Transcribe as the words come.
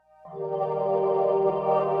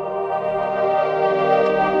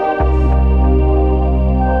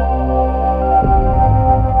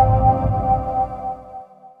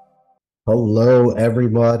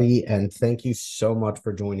everybody, and thank you so much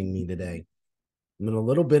for joining me today. I'm in a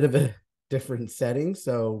little bit of a different setting,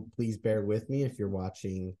 so please bear with me if you're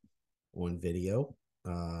watching on video.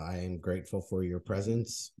 I am grateful for your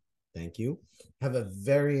presence. Thank you. Have a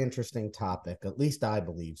very interesting topic, at least I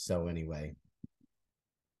believe so anyway.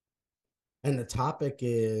 And the topic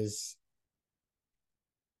is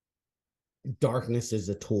darkness is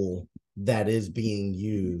a tool that is being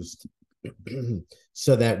used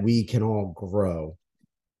so that we can all grow.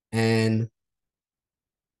 And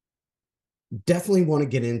definitely want to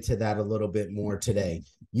get into that a little bit more today.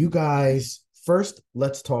 You guys, first,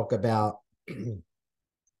 let's talk about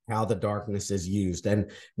how the darkness is used.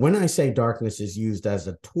 And when I say darkness is used as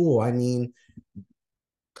a tool, I mean,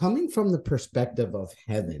 coming from the perspective of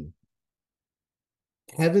heaven,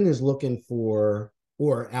 heaven is looking for,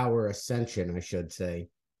 or our ascension, I should say,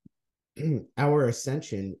 our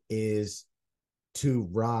ascension is to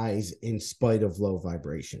rise in spite of low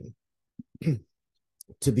vibration.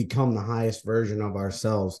 To become the highest version of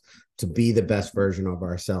ourselves, to be the best version of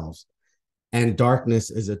ourselves. And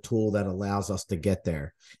darkness is a tool that allows us to get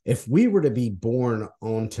there. If we were to be born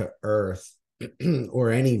onto Earth or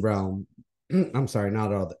any realm, I'm sorry,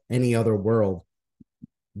 not any other world,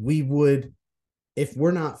 we would, if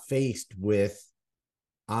we're not faced with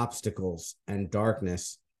obstacles and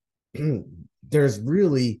darkness, there's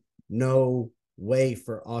really no way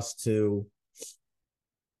for us to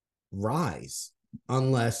rise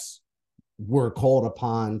unless we're called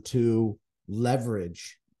upon to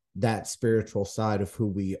leverage that spiritual side of who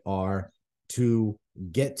we are to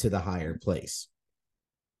get to the higher place,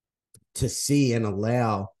 to see and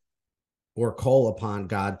allow or call upon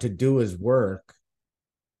God to do his work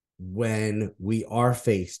when we are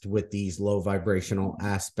faced with these low vibrational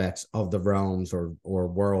aspects of the realms or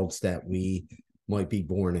worlds that we might be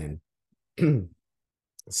born in.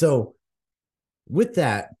 So with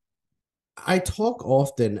that, I talk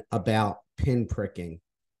often about pinpricking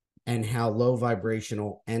and how low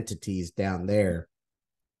vibrational entities down there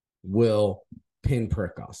will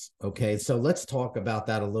pinprick us. Okay, so let's talk about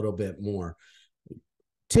that a little bit more.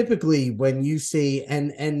 Typically, when you see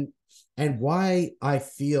and why I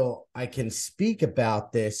feel I can speak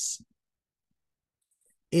about this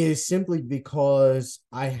is simply because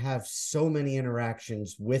I have so many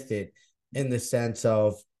interactions with it in the sense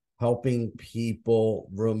of helping people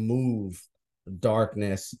remove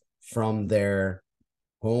darkness from their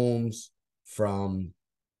homes, from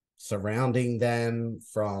surrounding them,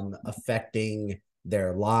 from affecting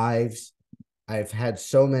their lives. I've had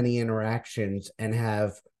so many interactions and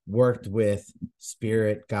have worked with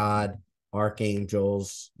spirit, God,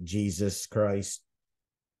 archangels, Jesus Christ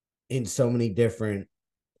in so many different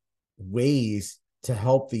ways to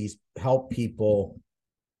help people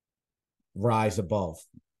rise above.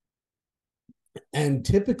 And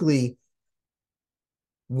typically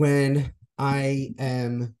when I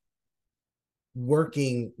am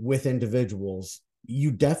working with individuals,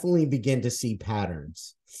 you definitely begin to see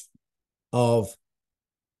patterns of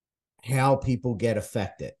how people get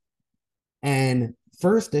affected. And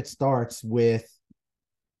first, it starts with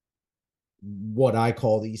what I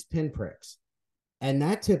call these pinpricks. And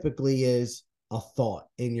that typically is a thought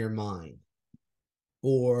in your mind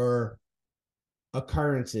or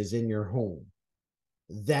occurrences in your home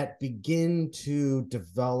that begin to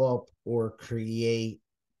develop or create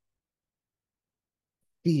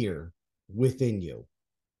fear within you.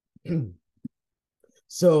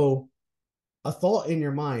 So a thought in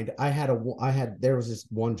your mind, there was this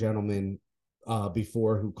one gentleman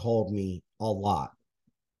before who called me a lot.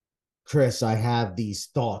 Chris, I have these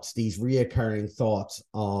thoughts, these reoccurring thoughts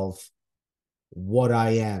of what I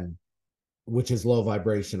am, which is low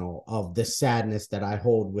vibrational, of the sadness that I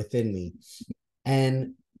hold within me.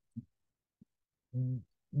 And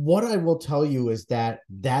what I will tell you is that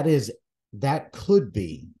could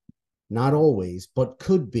be, not always, but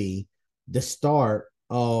could be the start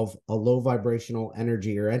of a low vibrational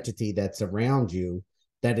energy or entity that's around you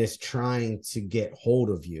that is trying to get hold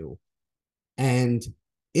of you. And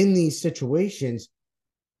in these situations,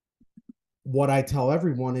 what I tell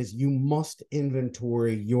everyone is you must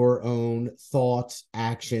inventory your own thoughts,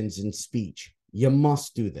 actions, and speech. You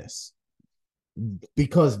must do this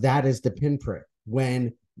because that is the pinprick.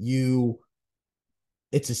 When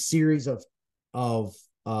it's a series of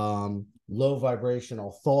low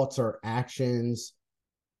vibrational thoughts or actions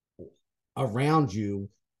around you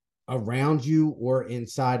or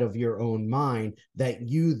inside of your own mind that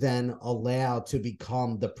you then allow to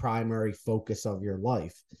become the primary focus of your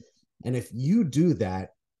life. And if you do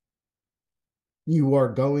that,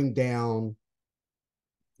 you're going down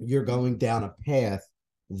a path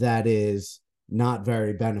that is not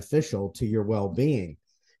very beneficial to your well-being,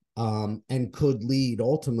 and could lead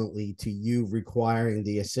ultimately to you requiring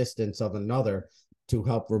the assistance of another to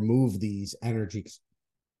help remove these energies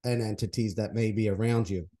and entities that may be around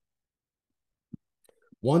you.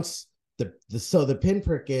 Once the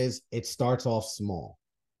pinprick is, it starts off small.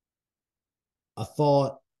 A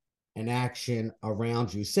thought, an action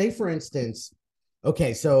around you. Say, for instance,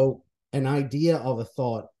 okay, so an idea of a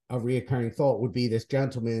thought, a reoccurring thought would be this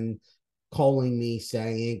gentleman calling me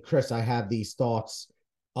saying, Chris, I have these thoughts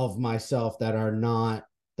of myself that are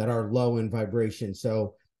low in vibration.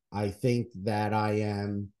 So I think that I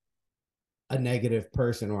am a negative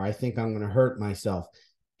person, or I think I'm going to hurt myself.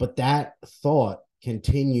 But that thought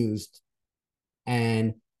continues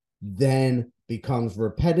and then becomes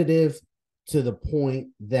repetitive to the point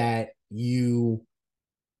that you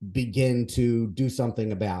begin to do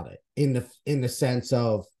something about it, in the sense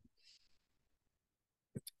of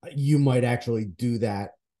you might actually do that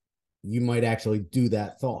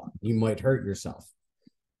thought. You might hurt yourself.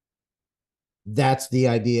 That's the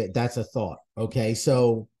idea. That's a thought. Okay.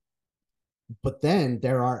 So, but then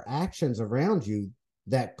there are actions around you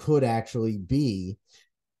that could actually be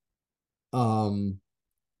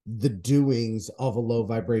the doings of a low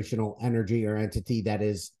vibrational energy or entity that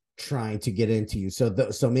is trying to get into you.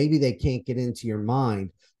 So maybe they can't get into your mind.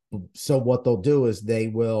 So what they'll do is they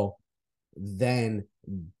will then,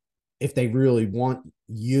 if they really want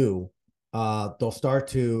you, they'll start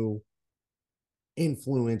to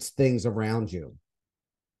influence things around you.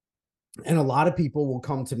 And a lot of people will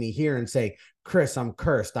come to me here and say, Chris, I'm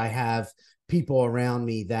cursed. I have people around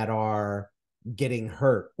me that are getting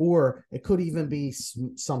hurt. Or it could even be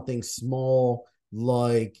something small,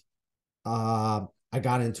 like I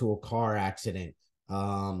got into a car accident.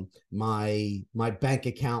 My bank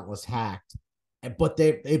account was hacked. But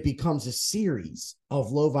it becomes a series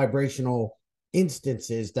of low vibrational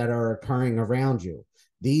instances that are occurring around you.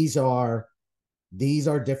 These are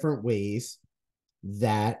different ways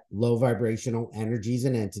that low vibrational energies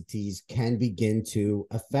and entities can begin to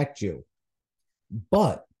affect you.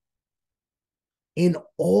 But in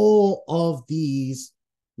all of these,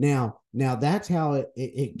 now that's how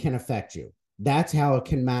it can affect you. That's how it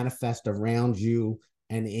can manifest around you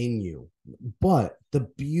and in you. But the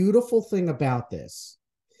beautiful thing about this,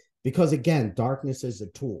 because again, darkness is a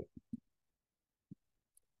tool.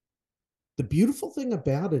 The beautiful thing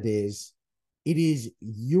about it is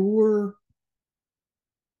your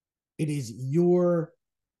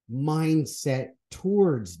mindset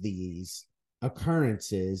towards these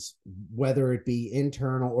occurrences, whether it be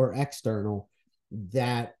internal or external,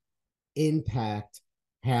 that impact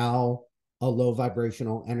how a low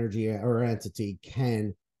vibrational energy or entity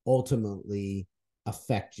can ultimately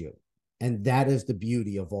affect you. And that is the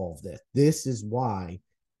beauty of all of this. This is why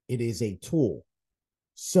it is a tool.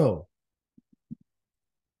 So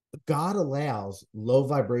God allows low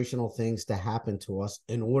vibrational things to happen to us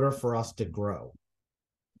in order for us to grow.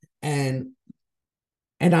 And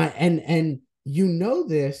you know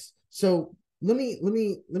this. So let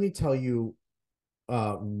me tell you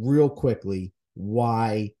real quickly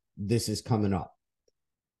why this is coming up.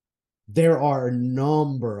 There are a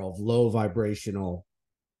number of low vibrational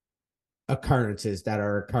occurrences that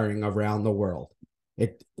are occurring around the world.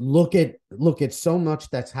 Look at so much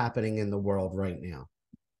that's happening in the world right now.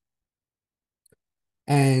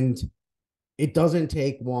 And it doesn't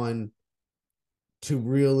take one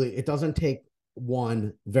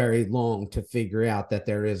very long to figure out that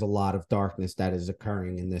there is a lot of darkness that is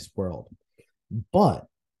occurring in this world. But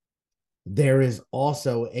there is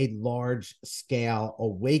also a large scale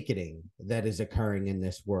awakening that is occurring in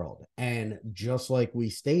this world. And just like we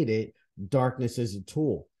stated, darkness is a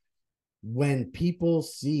tool. When people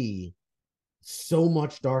see so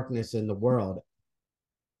much darkness in the world,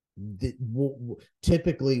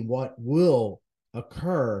 typically what will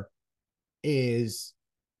occur is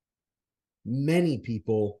many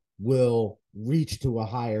people will reach to a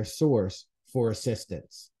higher source for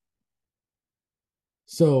assistance.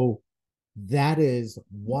 So that is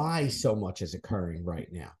why so much is occurring right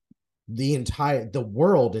now. The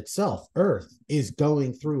world itself, Earth, is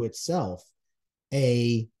going through itself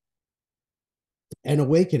an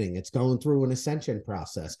awakening. It's going through an ascension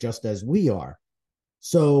process, just as we are.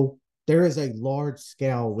 So there is a large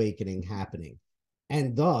scale awakening happening.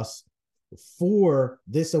 And thus, for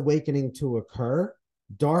this awakening to occur,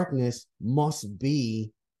 darkness must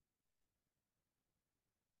be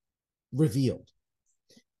revealed.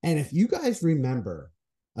 And if you guys remember,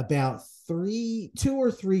 about 2 or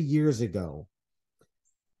 3 years ago,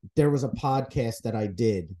 there was a podcast that I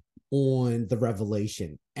did on the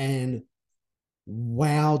revelation. And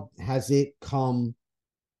wow, has it come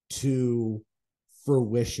to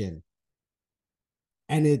fruition?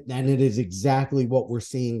 And it is exactly what we're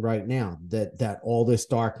seeing right now, that all this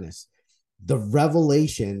darkness, the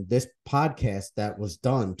revelation, this podcast that was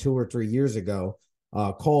done 2 or 3 years ago,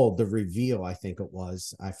 called The Reveal, I think it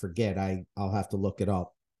was. I forget. I'll have to look it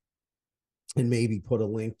up and maybe put a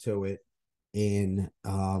link to it in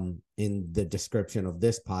the description of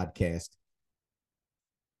this podcast.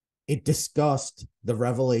 It discussed the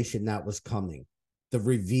revelation that was coming, the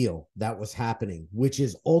reveal that was happening, which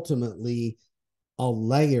is ultimately a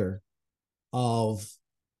layer of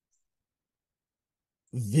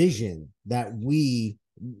vision that we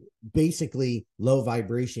basically low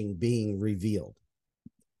vibration being revealed.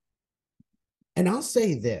 And I'll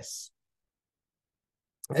say this,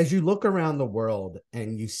 as you look around the world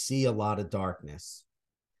and you see a lot of darkness,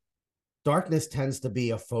 darkness tends to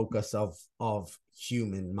be a focus of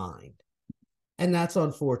human mind. And that's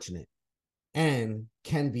unfortunate and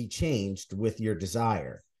can be changed with your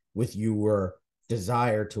desire, with your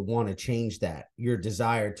desire to want to change that, your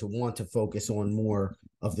desire to want to focus on more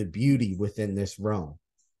of the beauty within this realm,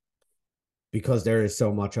 because there is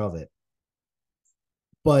so much of it.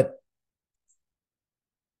 But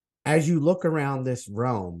as you look around this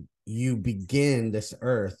realm, this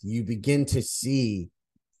earth, you begin to see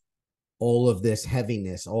all of this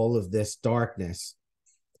heaviness, all of this darkness.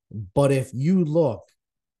 But if you look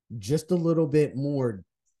just a little bit more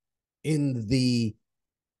on the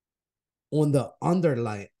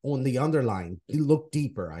underline, look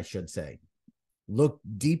deeper, I should say. Look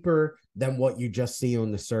deeper than what you just see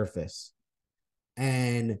on the surface,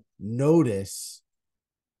 and notice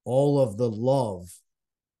all of the love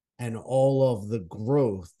and all of the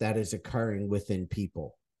growth that is occurring within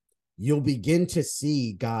people. You'll begin to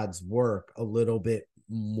see God's work a little bit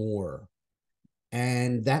more,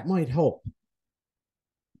 and that might help.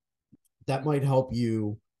 That might help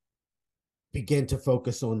you begin to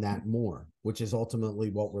focus on that more, which is ultimately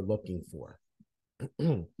what we're looking for.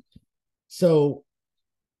 So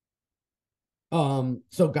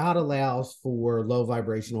God allows for low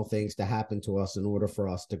vibrational things to happen to us in order for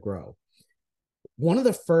us to grow. One of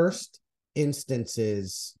the first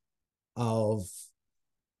instances of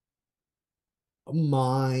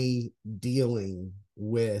my dealing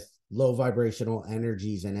with low vibrational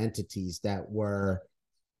energies and entities that were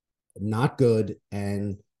not good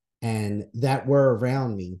and that were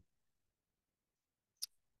around me,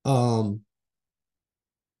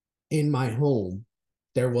 in my home,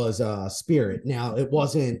 there was a spirit. Now, it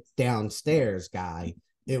wasn't downstairs guy,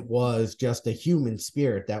 it was just a human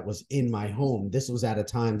spirit that was in my home. This was at a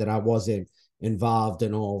time that I wasn't involved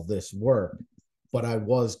in all of this work, but I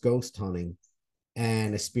was ghost hunting,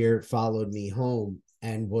 and a spirit followed me home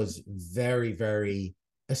and was very, very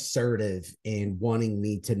assertive in wanting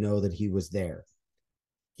me to know that he was there.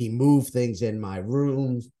 He moved things in my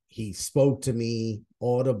room. He spoke to me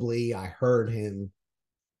audibly. I heard him.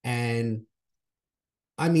 And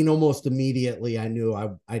I mean, almost immediately, I knew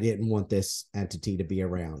I didn't want this entity to be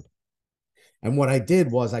around. And what I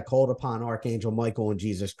did was I called upon Archangel Michael and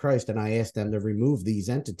Jesus Christ, and I asked them to remove these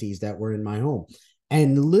entities that were in my home.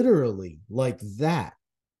 And literally, like that,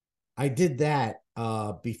 I did that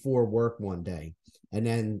before work one day. And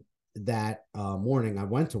then that morning, I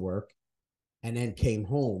went to work and then came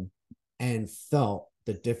home and felt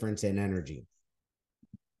the difference in energy.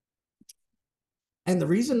 And the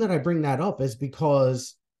reason that I bring that up is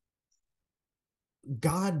because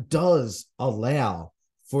God does allow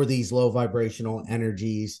for these low vibrational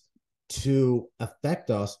energies to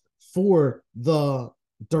affect us for the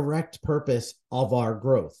direct purpose of our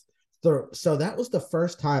growth. So that was the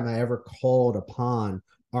first time I ever called upon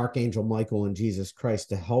Archangel Michael and Jesus Christ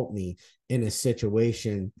to help me in a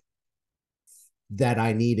situation that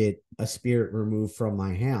I needed a spirit removed from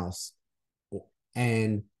my house.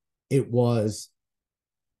 And it was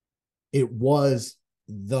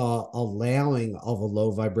the allowing of a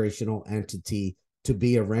low vibrational entity to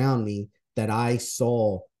be around me that I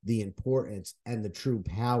saw the importance and the true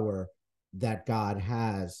power that God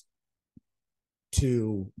has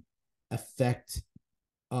to affect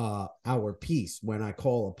our peace. When I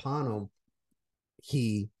call upon him,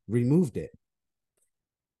 he removed it.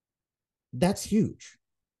 That's huge.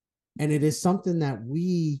 And it is something that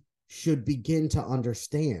we should begin to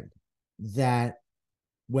understand, that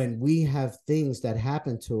when we have things that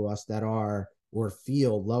happen to us that are or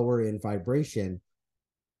feel lower in vibration,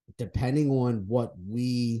 depending on what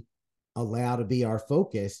we allow to be our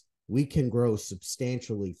focus, we can grow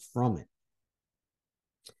substantially from it.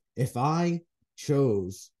 If I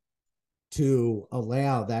chose to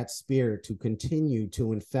allow that spirit to continue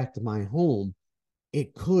to infect my home,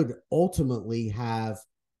 it could ultimately have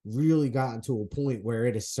really gotten to a point where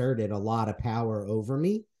it asserted a lot of power over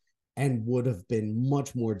me and would have been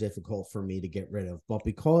much more difficult for me to get rid of. But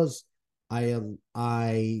because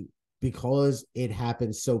I because it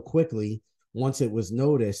happened so quickly, once it was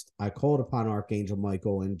noticed, I called upon Archangel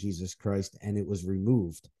Michael and Jesus Christ, and it was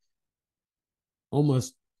removed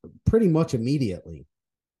almost pretty much immediately.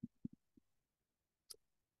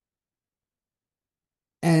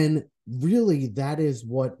 And really, that is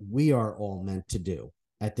what we are all meant to do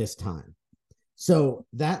at this time. So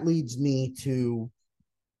that leads me to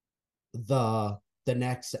the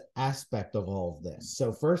next aspect of all of this.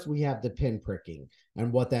 So first we have the pinpricking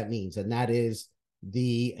and what that means, and that is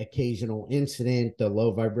the occasional incident, the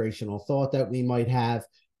low vibrational thought that we might have,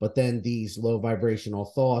 but then these low vibrational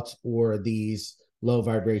thoughts or these low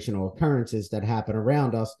vibrational occurrences that happen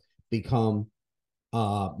around us become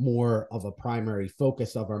more of a primary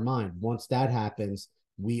focus of our mind. Once that happens,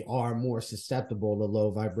 we are more susceptible to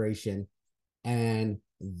low vibration, and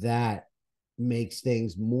that makes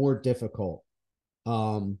things more difficult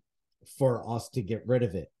for us to get rid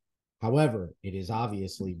of it. However, it is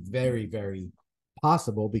obviously very, very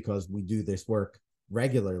possible, because we do this work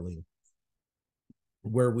regularly,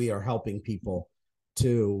 where we are helping people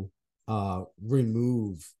to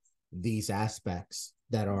remove these aspects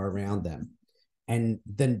that are around them. And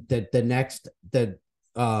then the next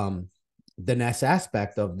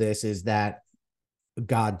aspect of this is that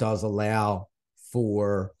God does allow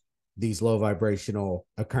for these low vibrational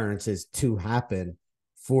occurrences to happen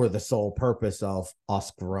for the sole purpose of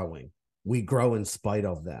us growing. We grow in spite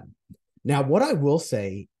of them. Now, what I will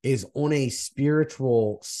say is, on a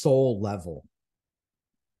spiritual soul level,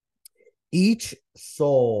 each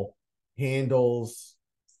soul handles,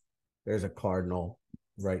 there's a cardinal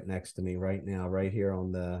right next to me right now, right here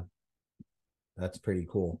on the, that's pretty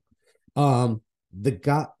cool. The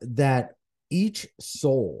God that each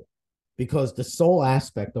soul, because the soul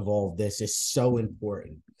aspect of all of this is so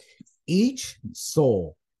important. Each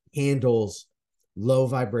soul handles low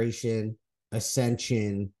vibration,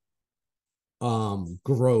 ascension,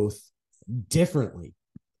 growth differently.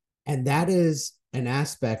 And that is an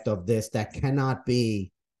aspect of this that cannot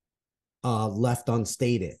be left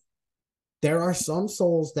unstated. There are some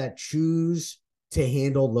souls that choose to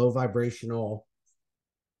handle low vibrational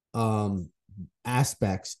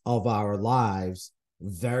aspects of our lives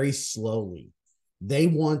very slowly. They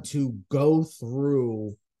want to go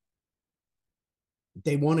through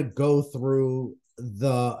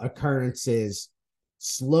the occurrences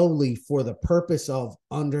slowly for the purpose of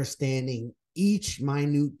understanding each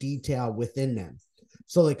minute detail within them.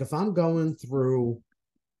 So like if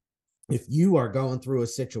you are going through a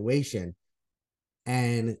situation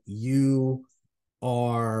and you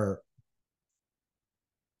are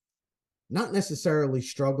not necessarily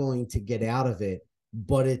struggling to get out of it,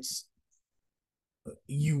 but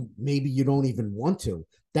maybe you don't even want to.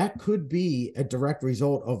 That could be a direct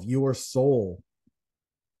result of your soul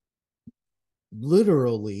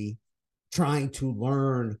literally trying to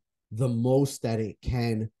learn the most that it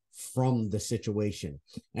can from the situation.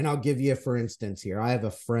 And I'll give you, for instance, here, I have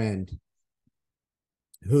a friend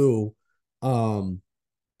who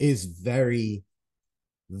is very,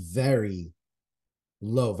 very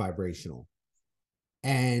low vibrational,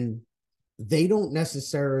 and they don't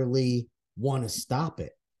necessarily want to stop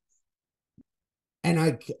it. And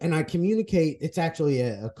I communicate, it's actually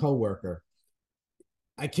a coworker.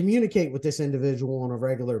 I communicate with this individual on a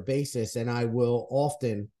regular basis, and I will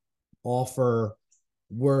often offer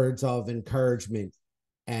words of encouragement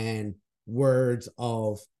and words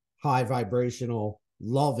of high vibrational,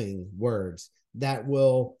 loving words that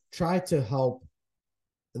will try to help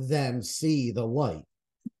them see the light.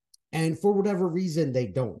 And for whatever reason, they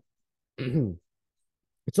don't.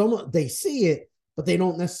 It's almost, they see it, but they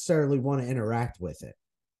don't necessarily want to interact with it.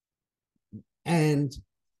 And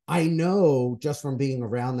I know just from being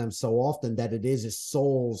around them so often that it is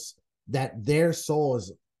that their soul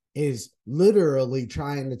is literally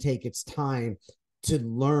trying to take its time to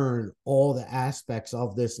learn all the aspects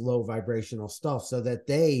of this low vibrational stuff, so that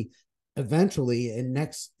they eventually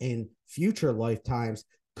in future lifetimes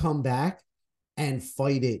come back and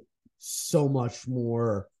fight it so much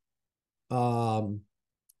more.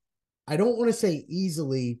 I don't want to say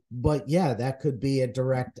easily, but yeah, that could be a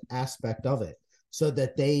direct aspect of it, so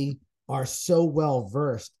that they are so well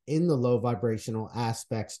versed in the low vibrational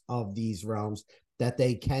aspects of these realms that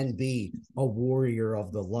they can be a warrior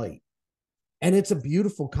of the light. And it's a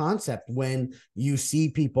beautiful concept when you see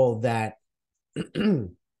people that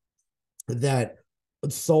that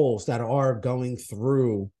souls that are going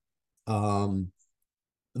through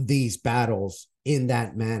these battles in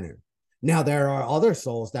that manner. Now, there are other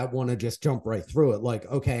souls that want to just jump right through it. Like,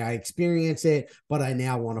 okay, I experience it, but I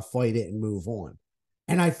now want to fight it and move on.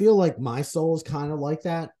 And I feel like my soul is kind of like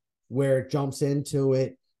that, where it jumps into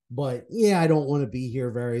it. But yeah, I don't want to be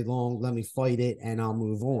here very long. Let me fight it and I'll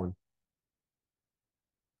move on.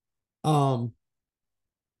 Um,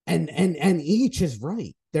 and each is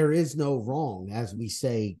right. There is no wrong, as we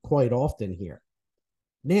say quite often here.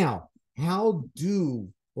 Now, how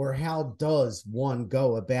does one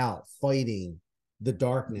go about fighting the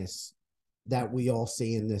darkness that we all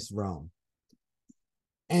see in this realm?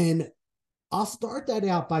 And I'll start that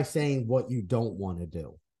out by saying what you don't want to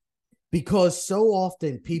do. Because so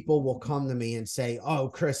often people will come to me and say, "Oh,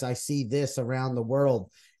 Chris, I see this around the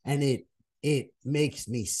world and it makes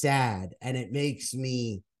me sad and it makes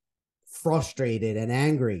me frustrated and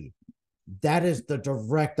angry." That is the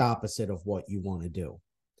direct opposite of what you want to do.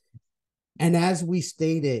 And as we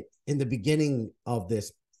stated in the beginning of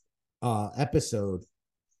this episode,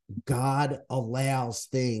 God allows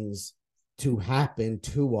things to happen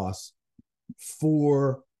to us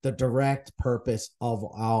for the direct purpose of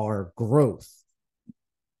our growth.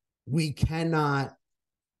 We cannot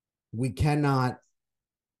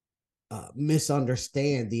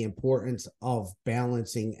misunderstand the importance of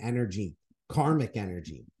balancing energy, karmic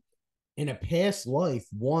energy. In a past life,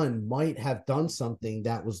 one might have done something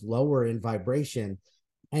that was lower in vibration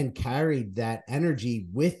and carried that energy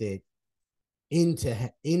with it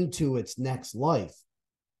into its next life.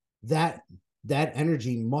 That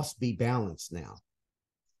energy must be balanced now.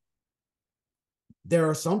 There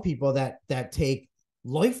are some people that take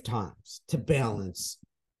lifetimes to balance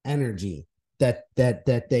energy that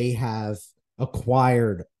they have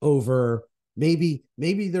acquired over. Maybe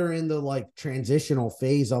they're in the like transitional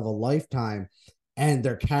phase of a lifetime and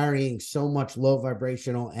they're carrying so much low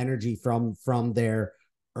vibrational energy from their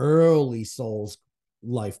early souls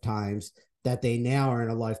lifetimes that they now are in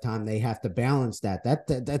a lifetime they have to balance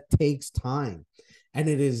that takes time, and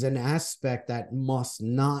it is an aspect that must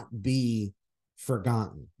not be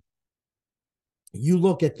forgotten. You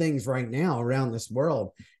look at things right now around this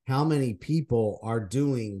world, how many people are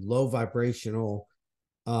doing low vibrational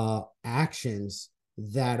actions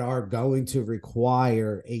that are going to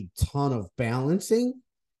require a ton of balancing.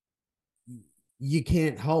 You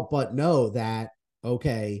can't help but know that,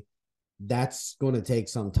 okay, that's going to take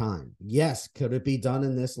some time. Yes, could it be done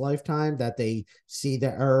in this lifetime, that they see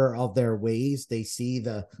the error of their ways, they see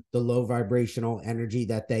the low vibrational energy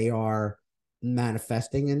that they are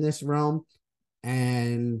manifesting in this realm,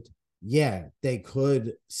 and yeah, they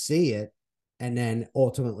could see it and then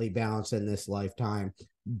ultimately balance in this lifetime.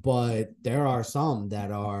 But there are some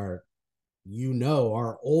that are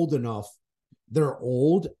old enough, they're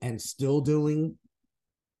old and still doing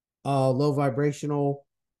low vibrational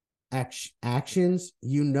actions.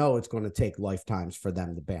 It's going to take lifetimes for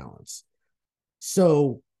them to balance.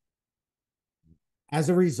 So as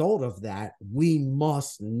a result of that, we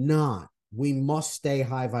must stay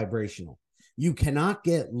high vibrational. You cannot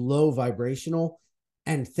get low vibrational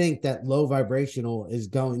and think that low vibrational is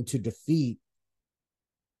going to defeat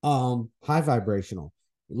high vibrational.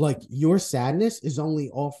 Like, your sadness is only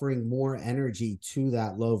offering more energy to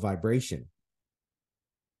that low vibration,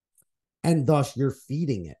 and thus you're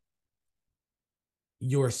feeding it.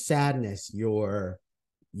 Your sadness, your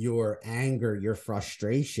anger, your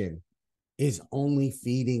frustration is only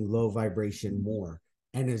feeding low vibration more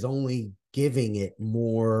and is only giving it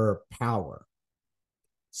more power.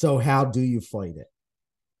 So how do you fight it?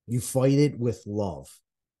 You fight it with love.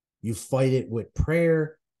 You fight it with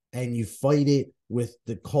prayer, and you fight it with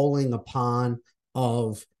the calling upon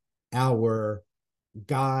of our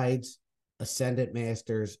guides, ascended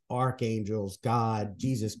masters, archangels, God,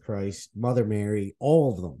 Jesus Christ, Mother Mary,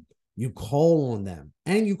 all of them. You call on them,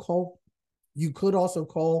 and you could also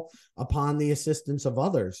call upon the assistance of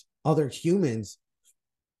other humans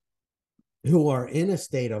who are in a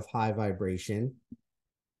state of high vibration,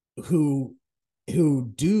 who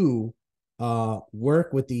do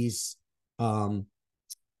work with these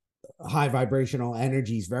high vibrational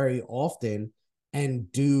energies very often,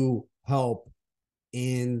 and do help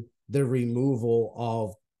in the removal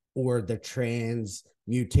of or the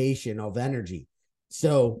transmutation of energy.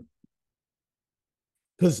 So,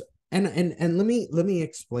 because and let me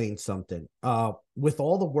explain something. With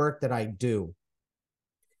all the work that I do,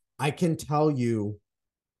 I can tell you,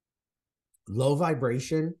 low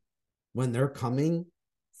vibration, when they're coming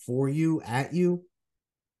for you, at you,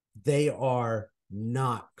 they are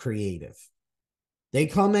not creative. They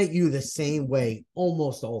come at you the same way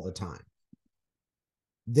almost all the time.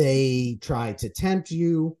 They try to tempt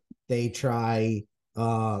you. They try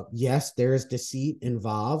Yes, there's deceit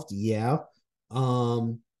involved. Yeah.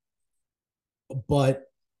 Um, but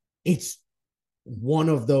it's one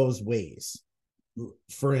of those ways.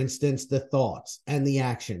 For instance, the thoughts and the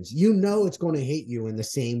actions. You know it's going to hit you in the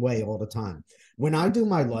same way all the time. When I do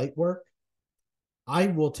my light work, I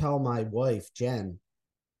will tell my wife, Jen,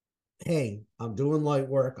 hey, I'm doing light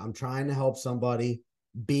work. I'm trying to help somebody.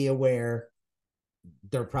 Be aware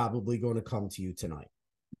they're probably going to come to you tonight.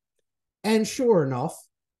 And sure enough,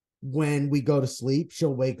 when we go to sleep,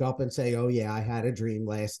 she'll wake up and say, oh, yeah, I had a dream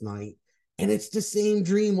last night. And it's the same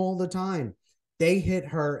dream all the time. They hit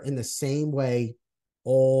her in the same way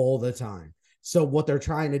all the time. So what they're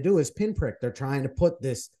trying to do is pinprick. They're trying to put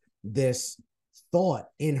this thought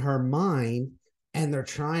in her mind, and they're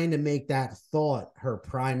trying to make that thought her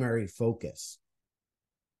primary focus.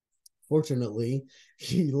 Fortunately,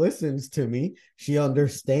 she listens to me. She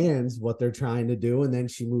understands what they're trying to do, and then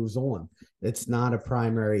she moves on. It's not a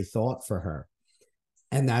primary thought for her.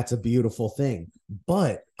 And that's a beautiful thing.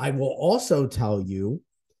 But I will also tell you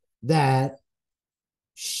that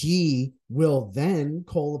she will then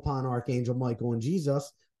call upon Archangel Michael and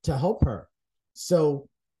Jesus to help her. So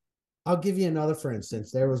I'll give you another, for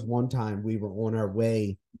instance. There was one time we were on our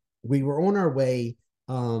way.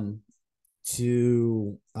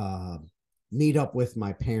 To meet up with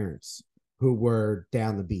my parents who were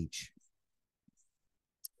down the beach.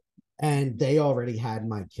 And they already had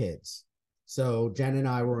my kids. So Jen and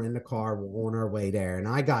I were in the car, we're on our way there, and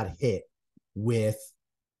I got hit with,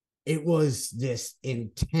 it was this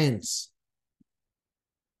intense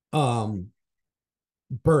burst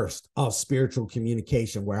of spiritual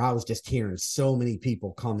communication where I was just hearing so many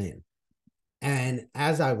people come in. And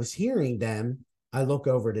as I was hearing them, I look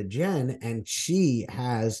over to Jen, and she's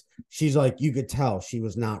like, you could tell she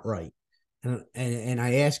was not right. And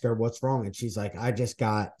I ask her what's wrong. And she's like, I just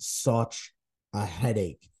got such a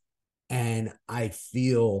headache. And I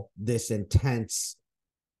feel this intense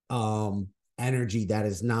energy that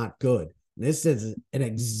is not good. This is an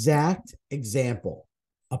exact example,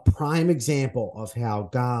 a prime example of how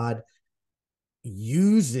God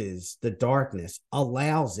uses the darkness,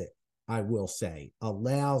 allows it, I will say,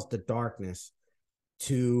 allows the darkness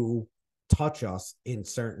to touch us in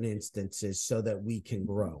certain instances so that we can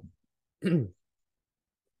grow.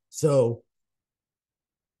 So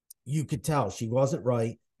you could tell she wasn't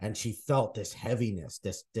right, and she felt this heaviness,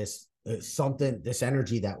 this something, this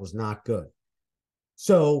energy that was not good.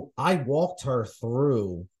 So I walked her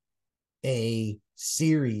through a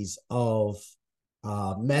series of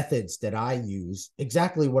methods that I use,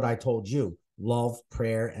 exactly what I told you: love,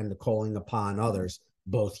 prayer, and the calling upon others,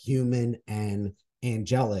 both human and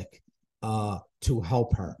angelic, to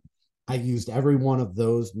help her. I used every one of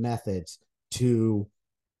those methods to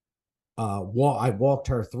I walked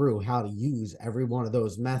her through how to use every one of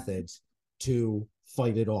those methods to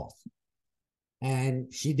fight it off.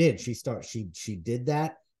 And she did. She did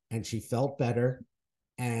that, and she felt better.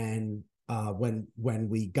 And when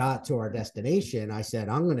we got to our destination, I said,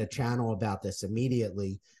 I'm going to channel about this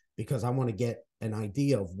immediately because I want to get an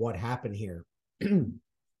idea of what happened here.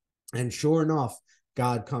 And sure enough,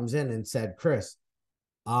 God comes in and said, Chris,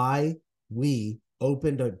 we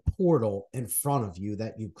opened a portal in front of you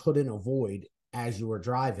that you couldn't avoid as you were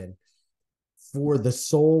driving, for the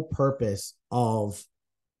sole purpose of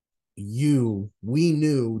you. We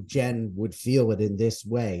knew Jen would feel it in this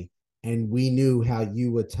way, and we knew how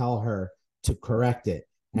you would tell her to correct it.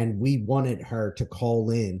 And we wanted her to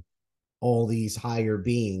call in all these higher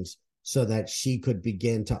beings so that she could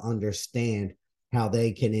begin to understand how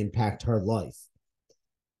they can impact her life.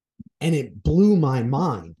 And it blew my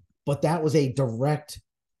mind, but that was a direct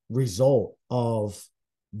result of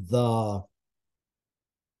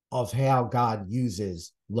how God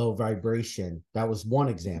uses low vibration. That was one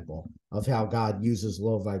example of how God uses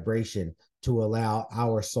low vibration to allow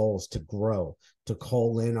our souls to grow, to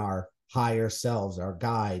call in our higher selves, our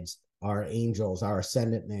guides, our angels, our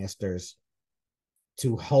ascendant masters,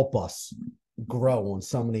 to help us grow on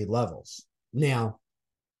so many levels. Now,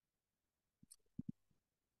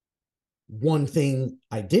 one thing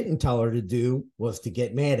I didn't tell her to do was to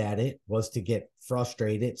get mad at it, was to get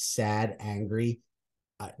frustrated, sad, angry.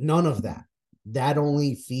 None of that. That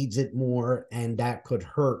only feeds it more, and that could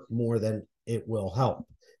hurt more than it will help.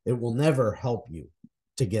 It will never help you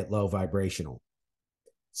to get low vibrational.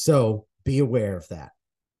 So be aware of that.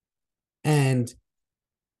 And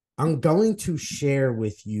I'm going to share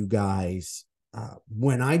with you guys,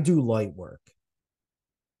 when I do light work,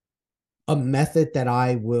 a method that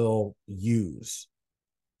I will use.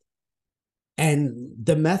 And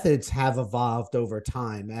the methods have evolved over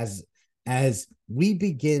time as we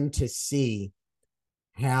begin to see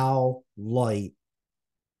how light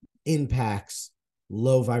impacts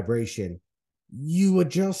low vibration, you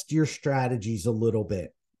adjust your strategies a little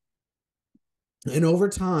bit. And over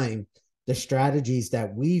time, the strategies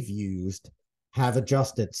that we've used have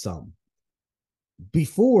adjusted some.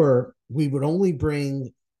 Before, we would only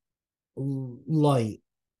bring light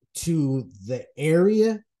to the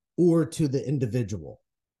area or to the individual.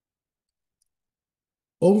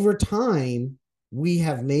 Over time, we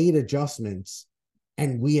have made adjustments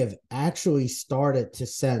and we have actually started to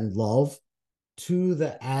send love to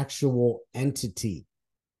the actual entity.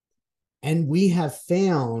 And we have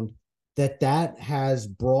found that that has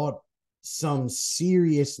brought some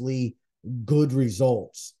seriously good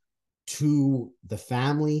results to the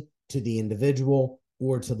family, to the individual,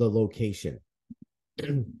 or to the location.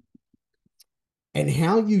 And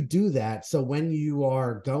how you do that, so when you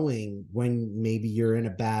are going, when maybe you're in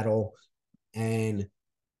a battle and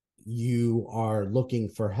you are looking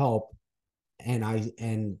for help,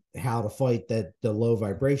 and how to fight that the low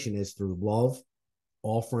vibration is through love,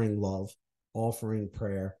 offering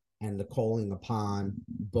prayer, and the calling upon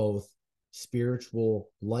both spiritual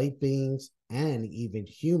light beings and even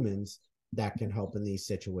humans that can help in these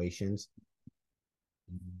situations.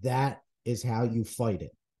 That is how you fight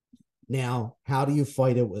it. Now, how do you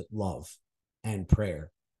fight it with love and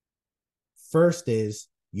prayer? First is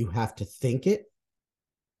you have to think it,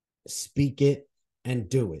 speak it, and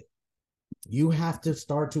do it. You have to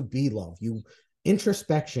start to be love.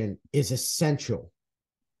 Introspection is essential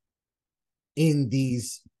in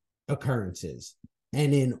these occurrences.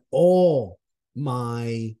 And in all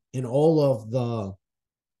of the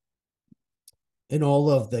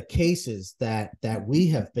cases that we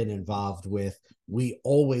have been involved with, we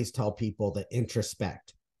always tell people to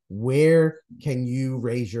introspect. Where can you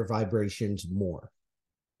raise your vibrations more?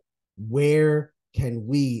 Where can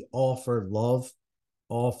we offer love,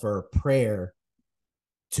 offer prayer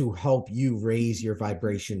to help you raise your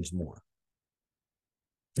vibrations more?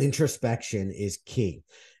 Introspection is key.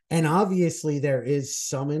 And obviously there is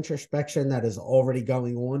some introspection that is already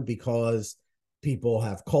going on because people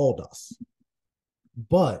have called us.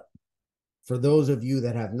 But for those of you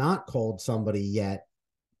that have not called somebody yet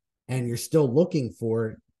and you're still looking for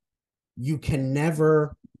it, you can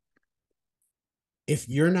never, if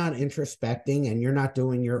you're not introspecting and you're not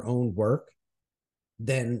doing your own work,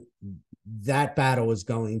 then that battle is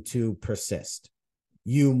going to persist.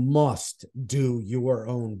 You must do your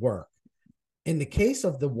own work. In the case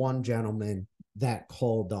of the one gentleman that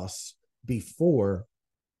called us before,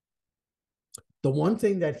 the one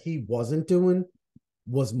thing that he wasn't doing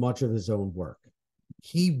was much of his own work.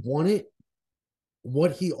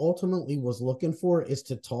 What he ultimately was looking for is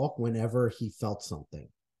to talk whenever he felt something.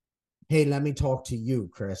 Hey, let me talk to you,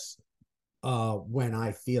 Chris, when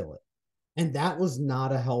I feel it. And that was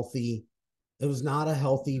not a healthy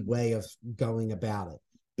way of going about it,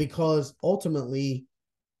 because ultimately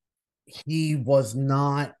he was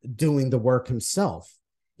not doing the work himself.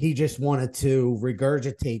 He just wanted to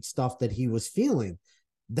regurgitate stuff that he was feeling.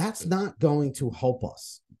 That's not going to help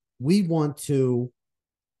us. We want to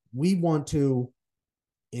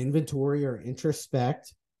inventory or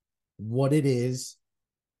introspect what it is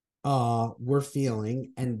we're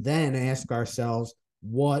feeling, and then ask ourselves,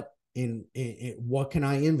 what can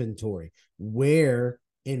I inventory? Where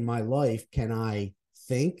in my life can I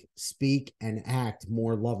think, speak, and act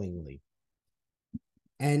more lovingly?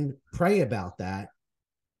 And pray about that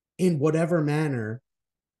in whatever manner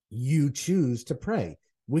you choose to pray,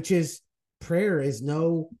 which is, prayer is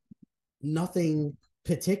nothing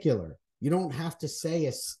particular. You don't have to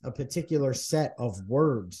say a particular set of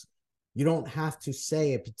words. You don't have to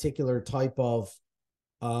say a particular type of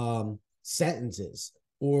sentences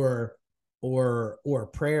or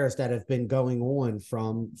prayers that have been going on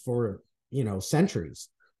for centuries.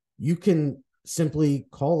 You can simply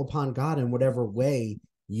call upon God in whatever way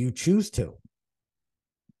you choose to,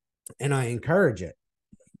 and I encourage it.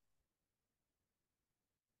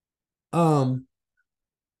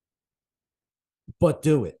 But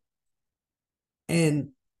do it. And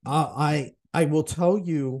I will tell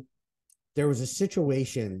you, there was a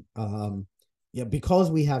situation, because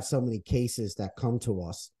we have so many cases that come to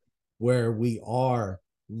us where we are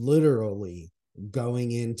literally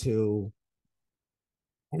going into,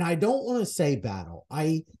 and I don't want to say battle.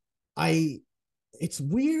 It's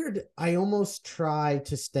weird. I almost try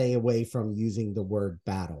to stay away from using the word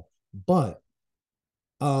battle, but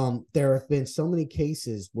there have been so many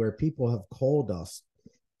cases where people have called us,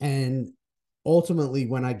 and ultimately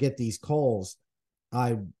when I get these calls,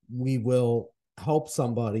 we will help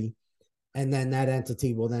somebody, and then that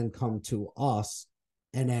entity will then come to us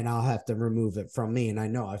and then I'll have to remove it from me. And I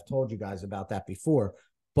know I've told you guys about that before,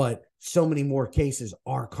 but so many more cases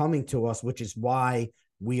are coming to us, which is why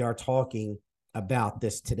we are talking about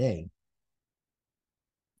this today.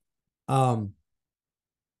 The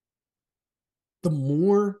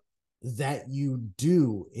more that you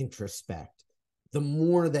do introspect, the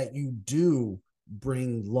more that you do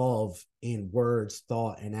bring love in words,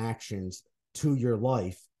 thought, and actions to your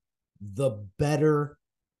life, the better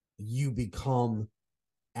you become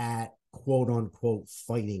at quote unquote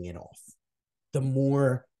fighting it off. The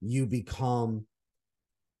more you become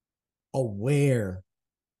aware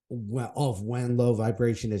of when low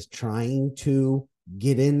vibration is trying to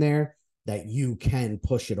get in there, that you can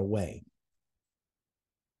push it away.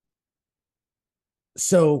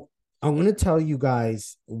 So I'm going to tell you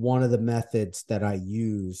guys one of the methods that I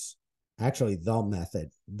use, actually the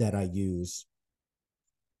method that I use,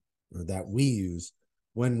 or that we use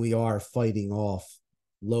when we are fighting off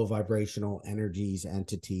low vibrational energies,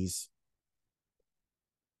 entities.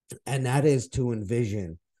 And that is to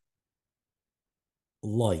envision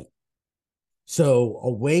light. So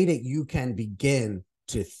a way that you can begin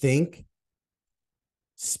to think,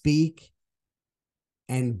 speak,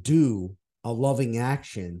 and do a loving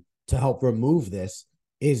action to help remove this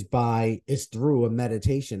is through a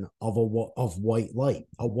meditation of white light,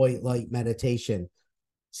 a white light meditation.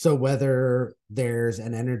 So whether there's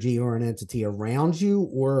an energy or an entity around you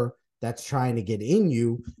or that's trying to get in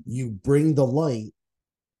you, you bring the light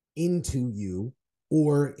into you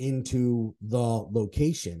or into the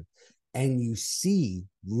location, and you see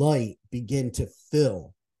light begin to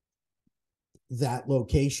fill that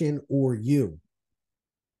location or you.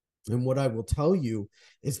 And what I will tell you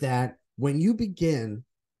is that when you begin,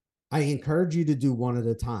 I encourage you to do one at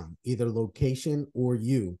a time, either location or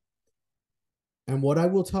you. And what I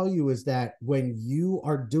will tell you is that when you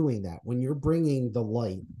are doing that, when you're bringing the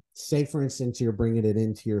light, say, for instance, you're bringing it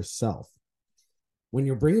into yourself. When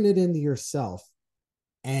you're bringing it into yourself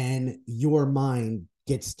and your mind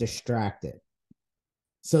gets distracted.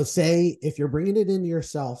 So say if you're bringing it into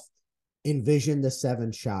yourself, envision the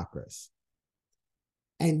 7 chakras.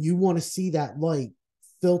 And you want to see that light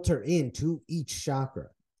filter into each chakra.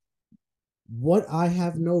 What I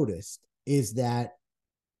have noticed is that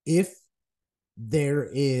if there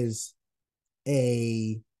is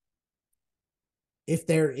an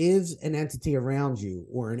entity around you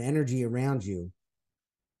or an energy around you,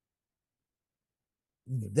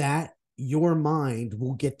 that your mind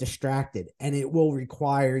will get distracted, and it will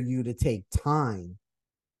require you to take time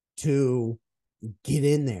to get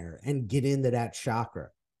in there and get into that chakra.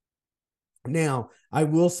 Now, I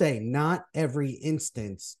will say not every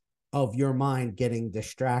instance of your mind getting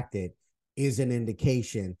distracted is an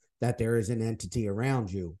indication that there is an entity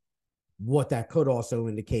around you. What that could also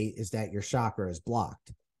indicate is that your chakra is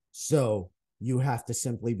blocked. So you have to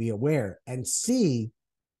simply be aware and see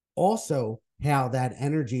also how that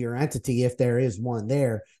energy or entity, if there is one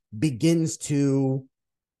there, begins to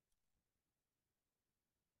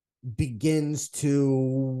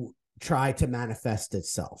try to manifest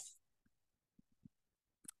itself.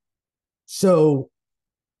 So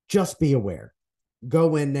just be aware.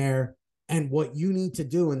 Go in there. And what you need to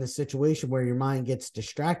do in the situation where your mind gets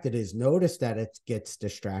distracted is notice that it gets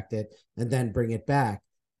distracted and then bring it back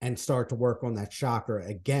and start to work on that chakra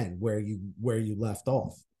again where you left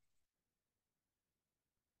off.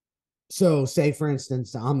 So say, for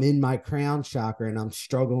instance, I'm in my crown chakra and I'm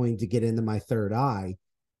struggling to get into my third eye,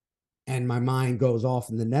 and my mind goes off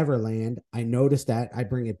in the Neverland. I notice that, I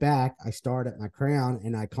bring it back, I start at my crown,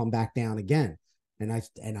 and I come back down again, and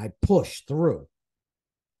I push through.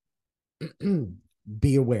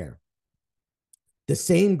 Be aware. The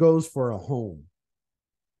same goes for a home.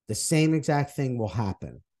 The same exact thing will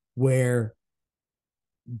happen, where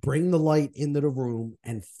bring the light into the room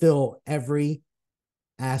and fill every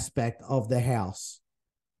aspect of the house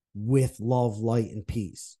with love, light, and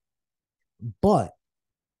peace. But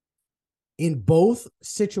in both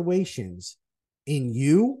situations, in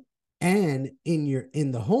you and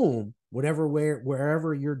in the home,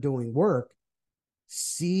 wherever you're doing work,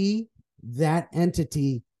 see that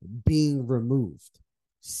entity being removed.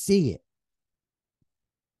 See it.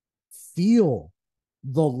 Feel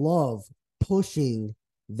the love pushing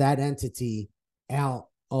that entity out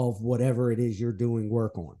of whatever it is you're doing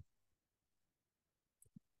work on.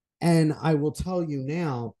 And I will tell you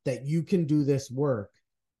now that you can do this work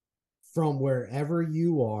from wherever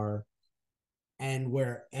you are and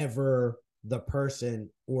wherever the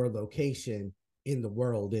person or location in the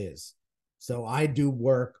world is. So I do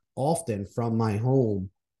work often from my home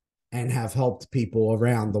and have helped people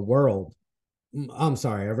around the world. I'm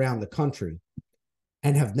sorry, around the country.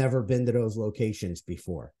 and have never been to those locations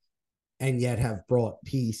before, and yet have brought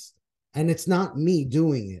peace. And it's not me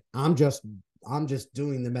doing it. I'm just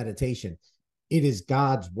doing the meditation. It is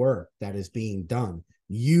God's work that is being done.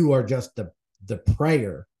 You are just the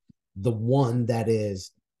prayer, the one that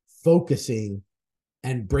is focusing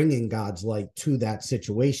and bringing God's light to that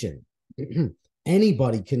situation.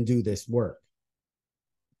 Anybody can do this work.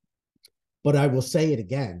 But I will say it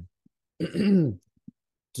again.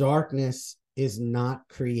 Darkness is not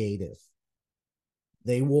creative.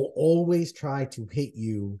 They will always try to hit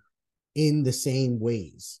you in the same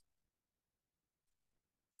ways.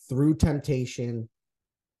 Through temptation,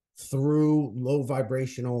 through low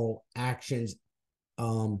vibrational actions,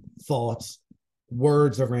 thoughts,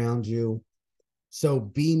 words around you. So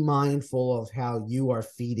be mindful of how you are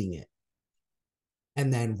feeding it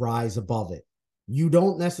and then rise above it. You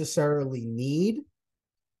don't necessarily need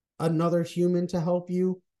another human to help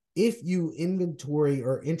you if you inventory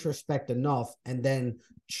or introspect enough and then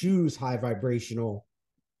choose high vibrational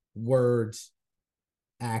words,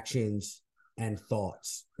 actions, and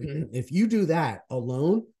thoughts. If you do that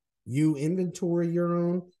alone, you inventory your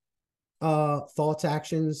own thoughts,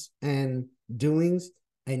 actions, and doings,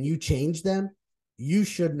 and you change them, you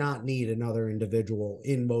should not need another individual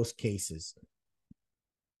in most cases.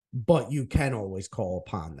 But you can always call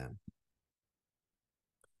upon them.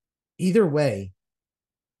 Either way,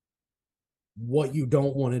 what you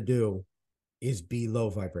don't want to do is be low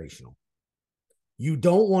vibrational. You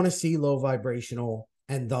don't want to see low vibrational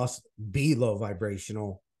and thus be low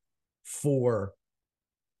vibrational for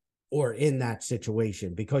or in that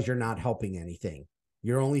situation, because you're not helping anything.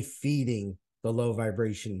 You're only feeding the low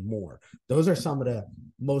vibration more. Those are some of the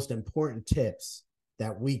most important tips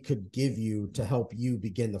that we could give you to help you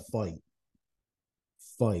begin to fight.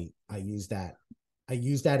 I use that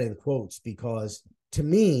in quotes because to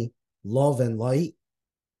me, love and light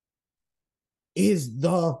is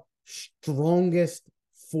the strongest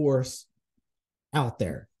force out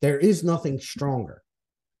there. There is nothing stronger.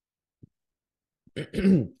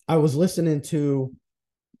 I was listening to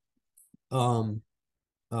a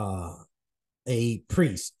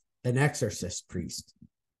priest, an exorcist priest,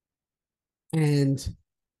 and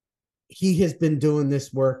he has been doing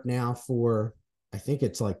this work now for, I think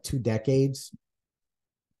it's like 2 decades.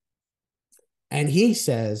 And he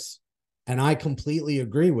says, and I completely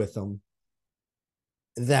agree with him,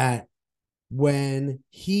 that when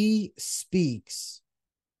he speaks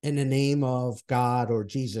in the name of God or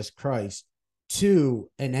Jesus Christ to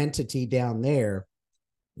an entity down there,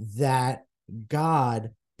 that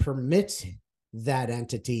God permits that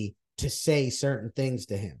entity to say certain things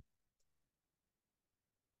to him.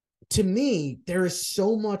 To me, there is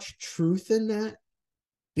so much truth in that,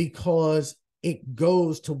 because it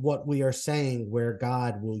goes to what we are saying, where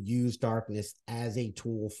God will use darkness as a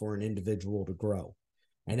tool for an individual to grow.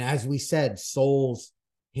 And as we said, souls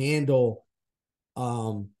handle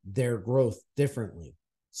their growth differently.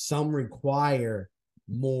 Some require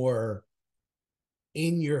more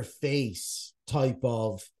in your face type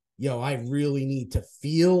of, I really need to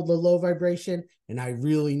feel the low vibration and I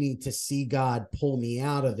really need to see God pull me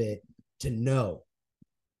out of it to know.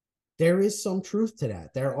 There is some truth to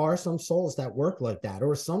that. There are some souls that work like that,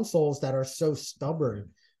 or some souls that are so stubborn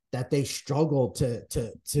that they struggle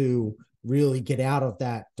to really get out of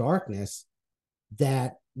that darkness,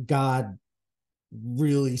 that God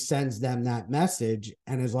really sends them that message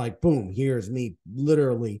and is like, boom, here's me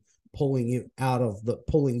literally pulling you out of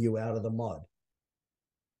the mud.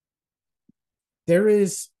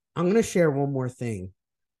 I'm going to share one more thing.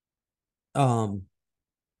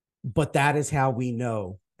 But that is how we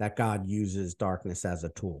know that God uses darkness as a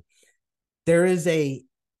tool. There is a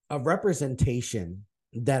representation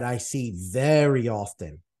that I see very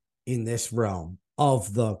often in this realm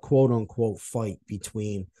of the quote unquote fight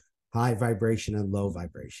between high vibration and low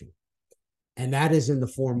vibration. And that is in the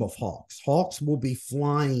form of hawks. Hawks will be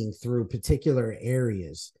flying through particular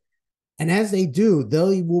areas. And as they do,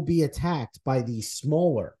 they will be attacked by these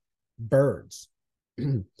smaller birds,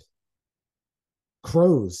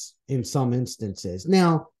 crows in some instances.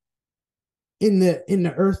 Now, in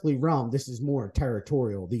the earthly realm, this is more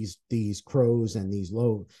territorial. These crows and these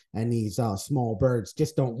small birds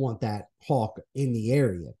just don't want that hawk in the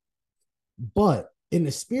area. But in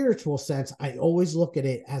the spiritual sense, I always look at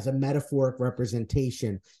it as a metaphoric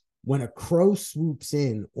representation. When a crow swoops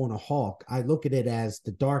in on a hawk, I look at it as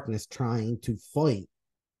the darkness trying to fight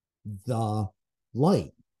the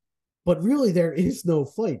light. But really, there is no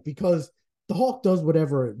fight, because the hawk does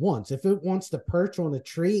whatever it wants. If it wants to perch on a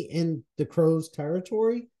tree in the crow's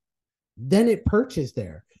territory, then it perches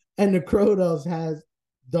there. And the crow has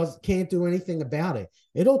can't do anything about it.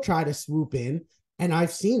 It'll try to swoop in, and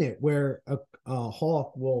I've seen it where a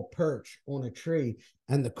hawk will perch on a tree,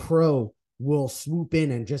 and the crow will swoop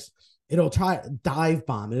in and just it'll try dive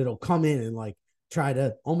bomb it. It'll come in and like try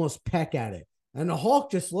to almost peck at it, and the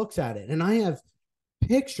hawk just looks at it. And I have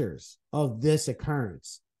pictures of this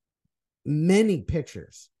occurrence, many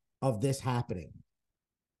pictures of this happening.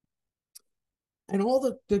 And all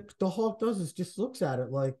the hawk does is just looks at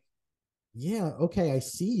it like, yeah, okay, I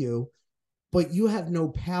see you, but you have no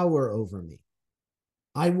power over me.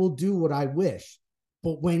 I will do what I wish.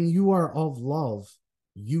 But when you are of love,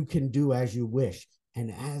 you can do as you wish.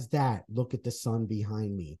 And as that, look at the sun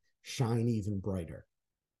behind me, shine even brighter.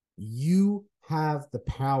 You have the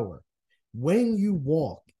power. When you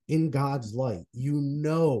walk in God's light, you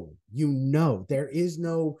know, there is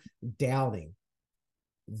no doubting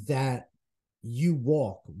that you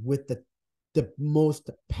walk with the most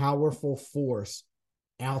powerful force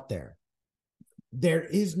out there. There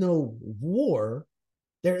is no war,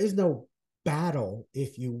 there is no battle,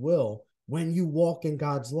 if you will, when you walk in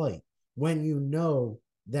God's light, when you know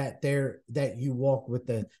that you walk with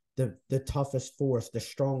the toughest force, the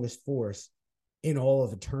strongest force in all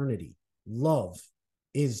of eternity. Love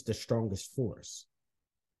is the strongest force.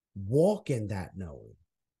 Walk in that knowing.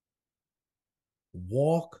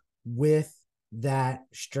 Walk with that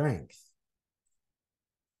strength.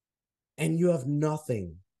 And you have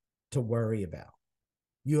nothing to worry about.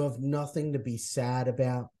 You have nothing to be sad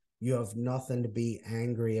about. You have nothing to be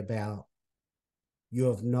angry about. You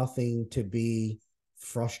have nothing to be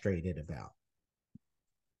frustrated about.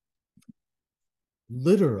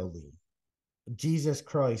 Literally, Jesus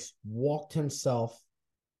Christ walked himself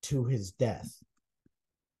to his death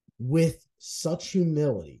with such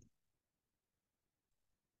humility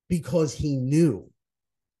because he knew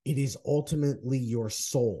it is ultimately your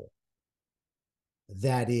soul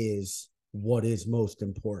that is what is most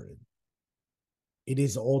important. It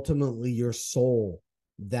is ultimately your soul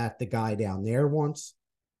that the guy down there wants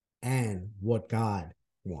and what God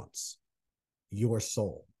wants. Your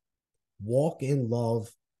soul. Walk in love,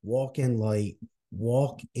 walk in light,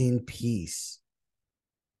 walk in peace,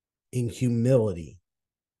 in humility,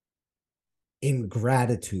 in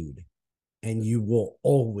gratitude, and you will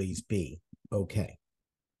always be okay.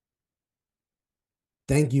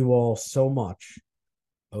 Thank you all so much.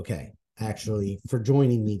 Okay, actually, for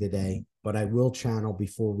joining me today, but I will channel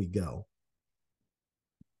before we go.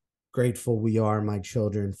 Grateful we are, my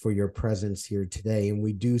children, for your presence here today. And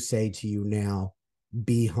we do say to you now,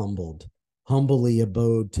 be humbled, humbly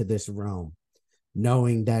abode to this realm,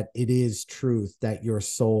 knowing that it is truth that your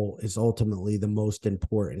soul is ultimately the most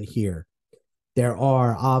important here. There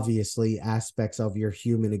are obviously aspects of your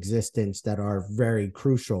human existence that are very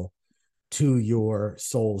crucial to your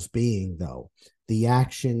soul's being, though. The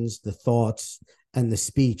actions, the thoughts, and the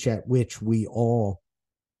speech at which we all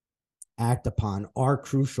act upon are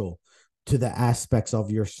crucial to the aspects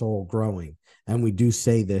of your soul growing. And we do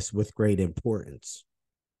say this with great importance.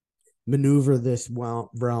 Maneuver this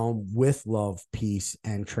realm with love, peace,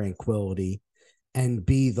 and tranquility, and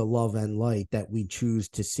be the love and light that we choose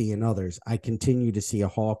to see in others. I continue to see a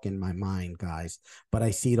hawk in my mind, guys, but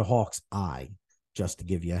I see the hawk's eye, just to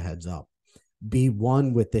give you a heads up. Be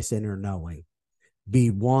one with this inner knowing.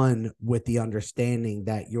 Be one with the understanding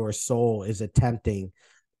that your soul is attempting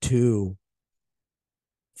to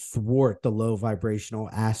thwart the low vibrational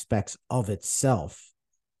aspects of itself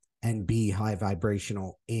and be high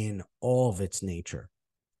vibrational in all of its nature.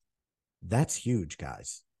 That's huge,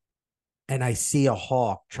 guys. And I see a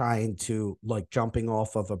hawk trying to, like, jumping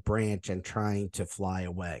off of a branch and trying to fly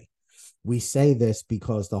away. We say this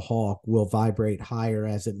because the hawk will vibrate higher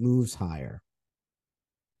as it moves higher.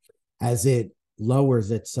 As it lowers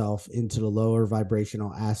itself into the lower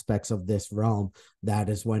vibrational aspects of this realm, that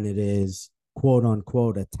is when it is, quote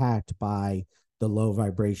unquote, attacked by the low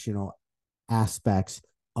vibrational aspects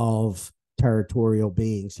of territorial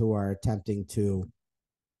beings who are attempting to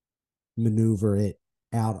maneuver it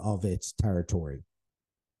out of its territory.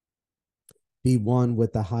 Be one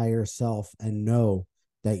with the higher self and know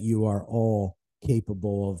that you are all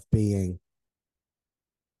capable of being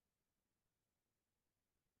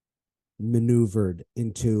maneuvered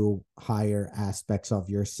into higher aspects of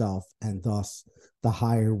yourself, and thus the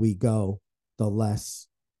higher we go, the less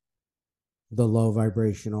the low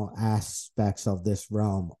vibrational aspects of this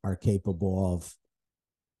realm are capable of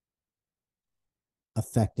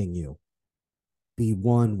affecting you. Be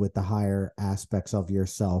one with the higher aspects of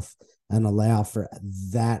yourself and allow for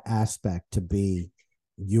that aspect to be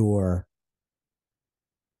your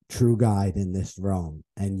true guide in this realm,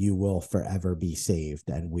 and you will forever be saved,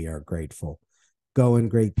 and we are grateful. Go in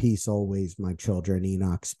great peace always, my children.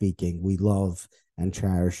 Enoch speaking. We love and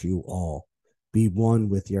cherish you all. Be one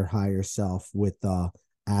with your higher self, with the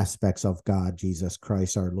aspects of God, Jesus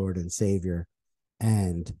Christ, our Lord and Savior,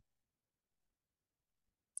 and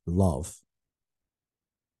love,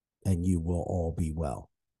 and you will all be well.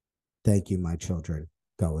 Thank you, my children.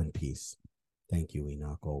 Go in peace. Thank you,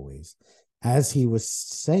 Enoch, always. As he was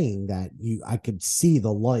saying that, I could see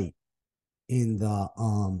the light in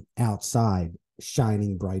the outside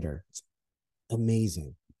shining brighter. It's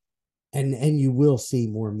amazing. And you will see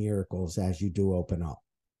more miracles as you do open up.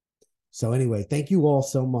 So anyway, thank you all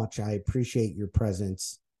so much. I appreciate your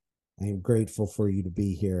presence. I am grateful for you to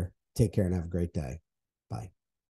be here. Take care and have a great day. Bye.